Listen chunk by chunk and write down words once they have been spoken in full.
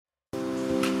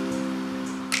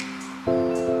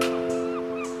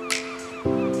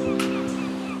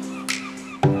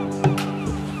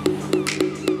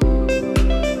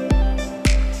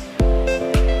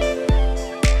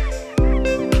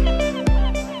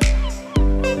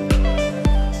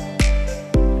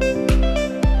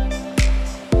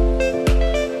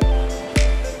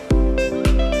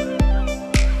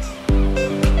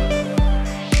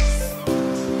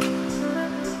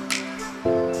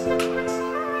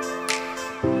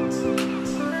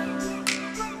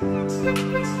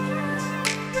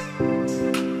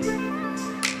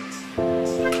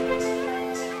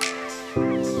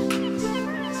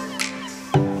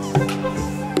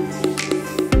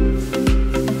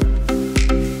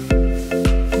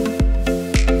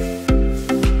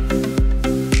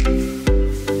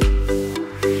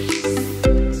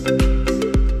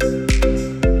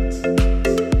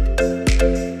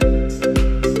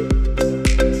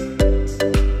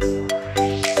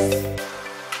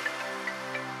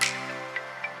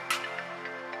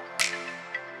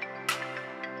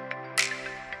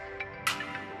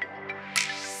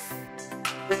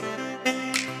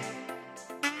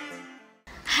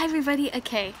Hi everybody,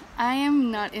 okay, I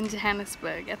am not in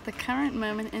Johannesburg at the current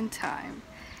moment in time.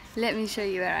 Let me show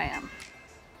you where I am.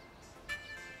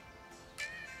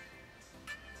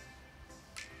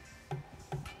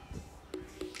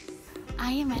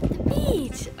 I am at the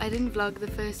beach! I didn't vlog the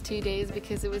first 2 days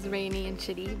because it was rainy and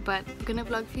shitty, but I'm gonna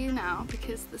vlog for you now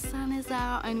because the sun is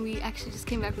out and we actually just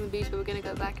came back from the beach, but we're gonna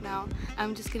go back now.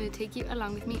 I'm just gonna take you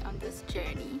along with me on this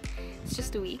journey. It's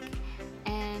just a week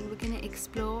and we're gonna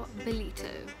explore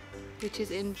Ballito, which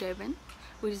is in Durban,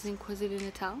 which is in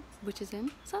KwaZulu-Natal, which is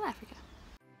in South Africa.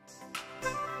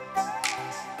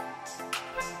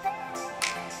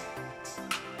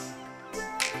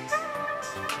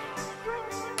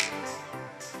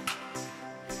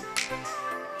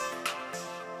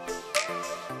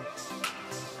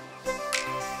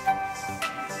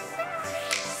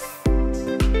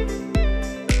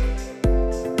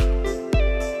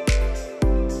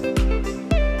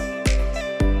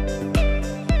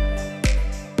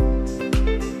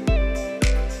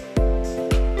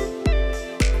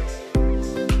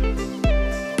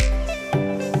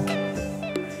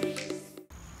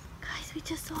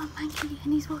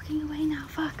 And he's walking away now,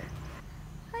 fuck.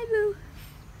 Hi Boo.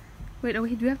 Wait, oh,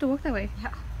 do we have to walk that way?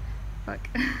 Yeah. Fuck.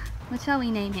 What shall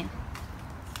we name him?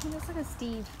 He looks like a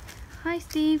Steve. Hi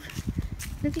Steve.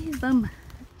 Look at his bum.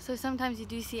 So sometimes you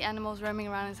do see animals roaming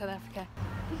around in South Africa.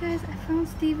 Hey guys, I found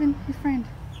Steve and his friend.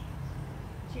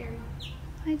 Jerry.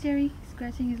 Hi Jerry,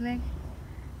 scratching his leg,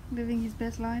 living his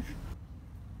best life.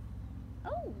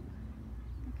 Oh!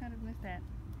 I kind of missed that.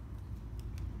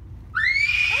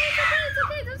 It's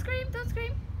okay, don't scream, don't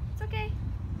scream. It's okay.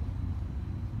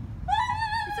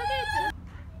 It's okay.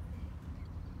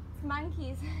 It's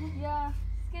monkeys. Yeah,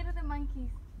 scared of the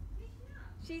monkeys.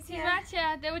 She's right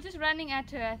here. They were just running at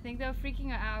her. I think they were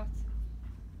freaking her out.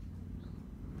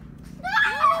 It's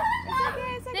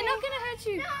okay, it's okay. They're not gonna hurt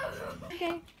you. No.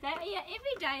 Okay. They're here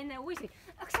every day and they always say,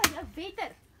 ek sal jou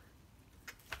beter.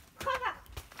 Kom op.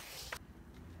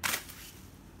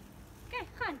 Okay,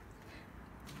 gaan.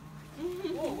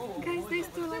 Guys, they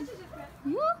still on.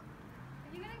 Woo?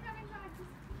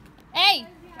 Hey,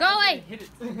 go away!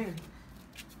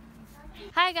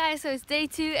 Hi guys, so it's day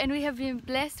 2 and we have been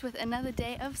blessed with another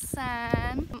day of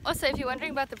sun. Also, if you're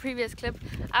wondering about the previous clip,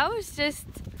 I was just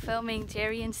filming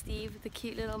Jerry and Steve, the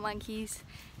cute little monkeys,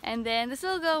 and then this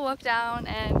little girl walked down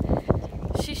and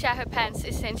she shat her pants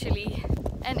essentially,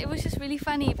 and it was just really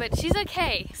funny, but she's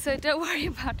okay, so don't worry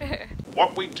about her.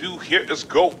 What we do here is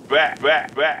go back,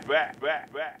 back, back, back,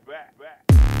 back, back, back, back.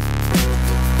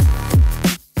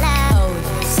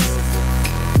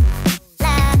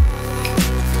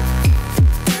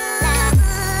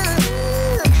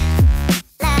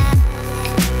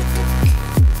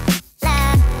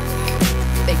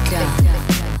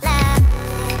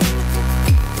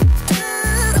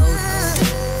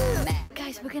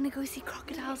 Guys, we're gonna go see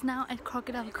crocodiles now at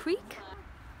Crocodile Creek.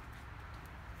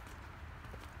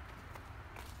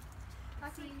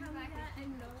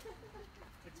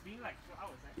 It's been like 2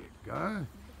 hours. Go.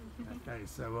 Okay,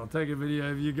 so we'll take a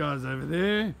video of you guys over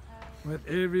there with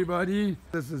everybody.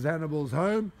 This is Hannibal's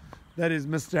home. That is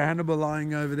Mr. Hannibal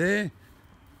lying over there.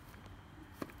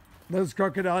 This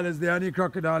crocodile is the only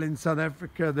crocodile in South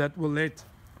Africa that will let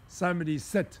somebody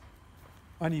sit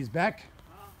on his back.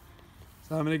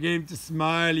 So I'm going to get him to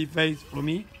smiley face for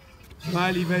me.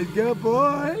 Smiley face. Good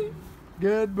boy.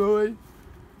 Good boy.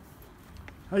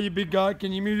 Hey, you big guy,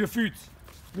 can you move your feet?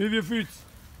 Move your feet.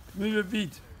 Move your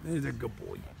feet. There's a good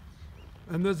boy.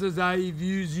 And this is how he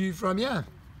views you from here.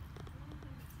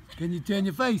 Can you turn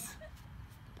your face?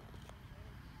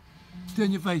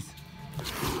 Turn your face.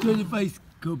 Turn your face.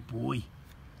 Good boy.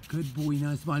 Good boy.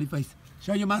 Now smiley face.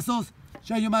 Show your muscles.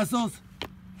 Show your muscles.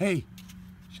 Hey,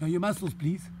 show your muscles,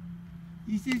 please.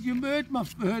 He says you hurt my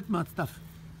stuff.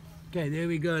 Okay, there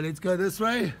we go. Let's go this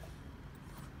way.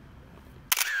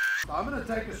 So I'm going to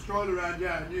take a stroll around here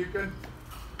and you can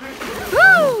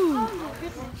picture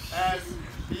as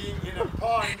being in a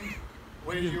pond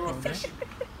where you are fishing.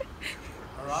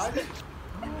 Alright?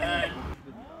 And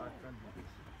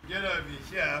get over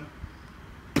here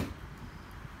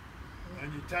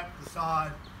and you tap the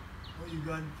side, or you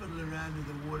go and fiddle around with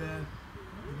the water and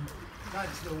you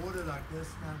touch the water like this.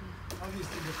 Now,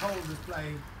 obviously the cold is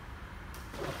playing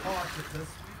a part with this.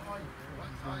 What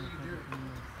are you doing?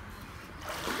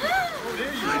 Oh,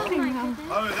 there you are.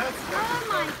 Oh, that's Oh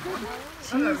my goodness.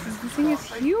 Jesus, this thing is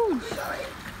huge.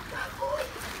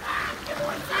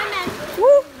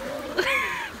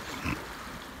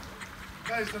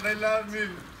 Okay, so they love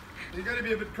moving. You're going to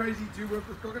be a bit crazy to work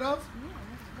with crocodiles?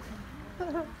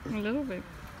 A little bit.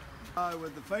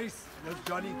 With the face, that's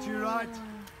Johnny too, right?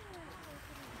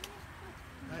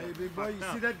 Hey, big boy, you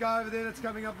see that guy over there that's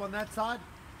coming up on that side?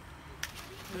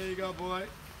 There you go, boy.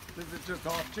 This is just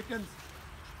half chickens.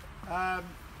 Come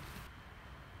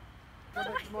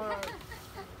back tomorrow.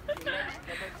 Come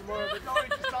back tomorrow, but don't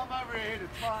just come over here,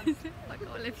 it's fine. Like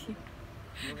all of you.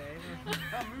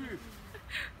 Come move.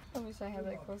 I wish I had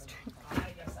that close drink.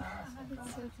 It's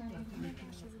so funny.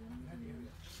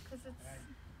 Because it's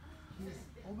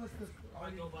Almost as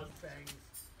bangs.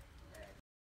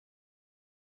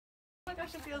 oh my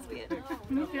gosh, it feels weird.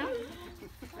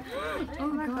 Oh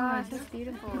my gosh, that's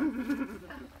beautiful.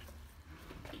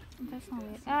 That's not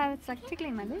weird. Ah, it's like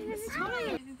tickling my lips.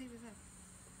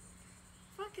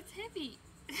 Fuck, it's heavy.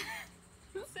 It's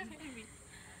so heavy.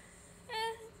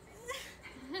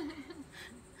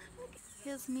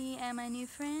 Here's me and my new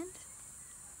friend.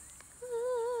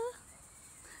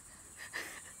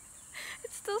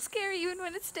 It's still scary even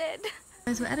when it's dead.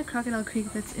 Guys, we're at a crocodile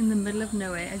creek that's in the middle of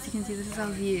nowhere. As you can see, this is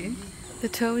our view. The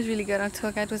tour was really good. Our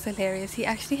tour guide was hilarious. He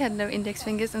actually had no index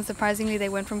fingers, and surprisingly they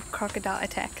weren't from crocodile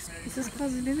attacks. This is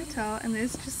KwaZulu-Natal, and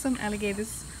there's just some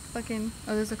alligators fucking...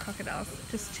 oh, those are crocodiles.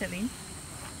 Just chilling.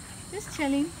 Just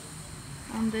chilling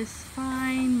on this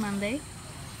fine Monday.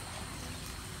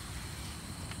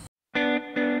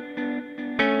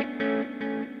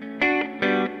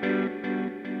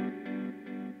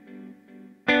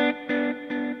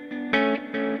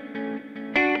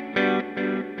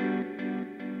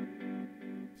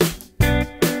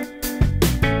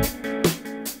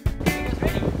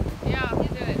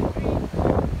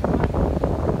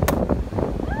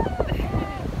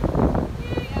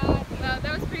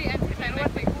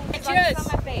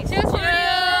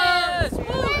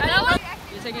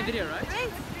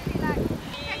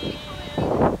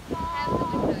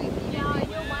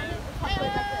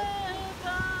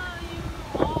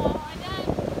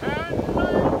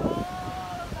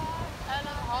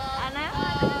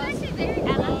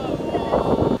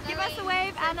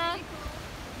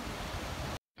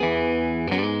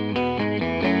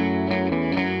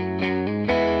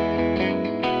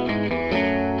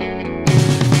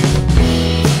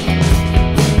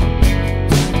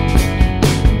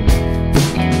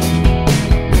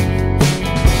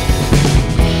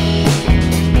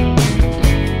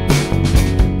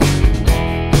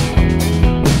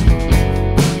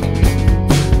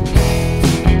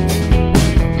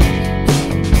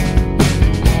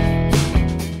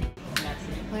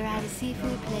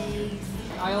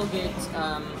 I'll get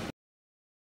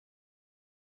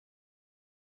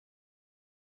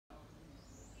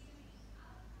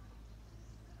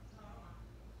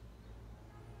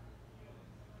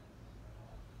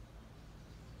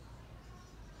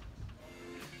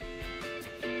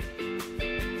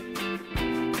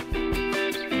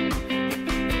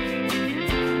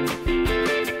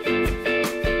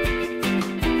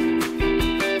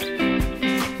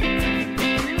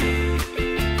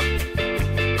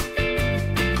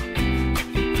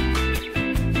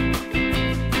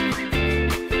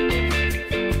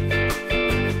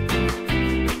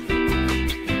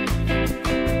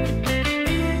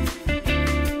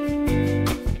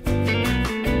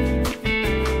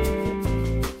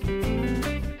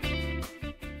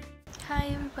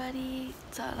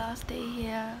It's our last day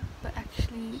here. We're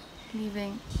actually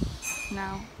leaving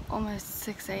now, almost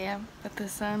 6 a.m. but the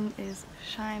sun is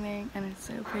shining and it's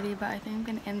so pretty. But I think I'm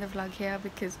gonna end the vlog here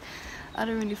because I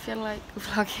don't really feel like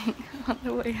vlogging on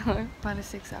the way home. About a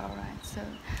 6-hour ride. So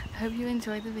I hope you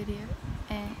enjoyed the video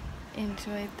and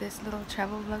enjoyed this little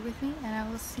travel vlog with me, and I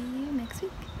will see you next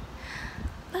week.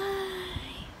 Bye.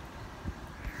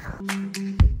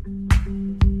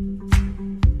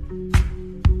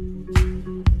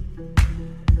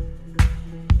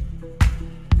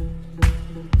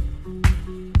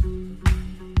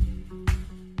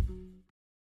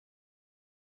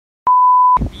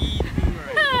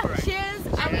 Cheers,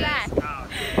 I'm back.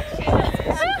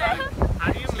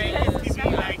 How do you make it to be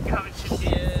like how it should be?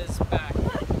 Cheers back.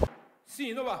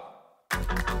 Sim, não vá.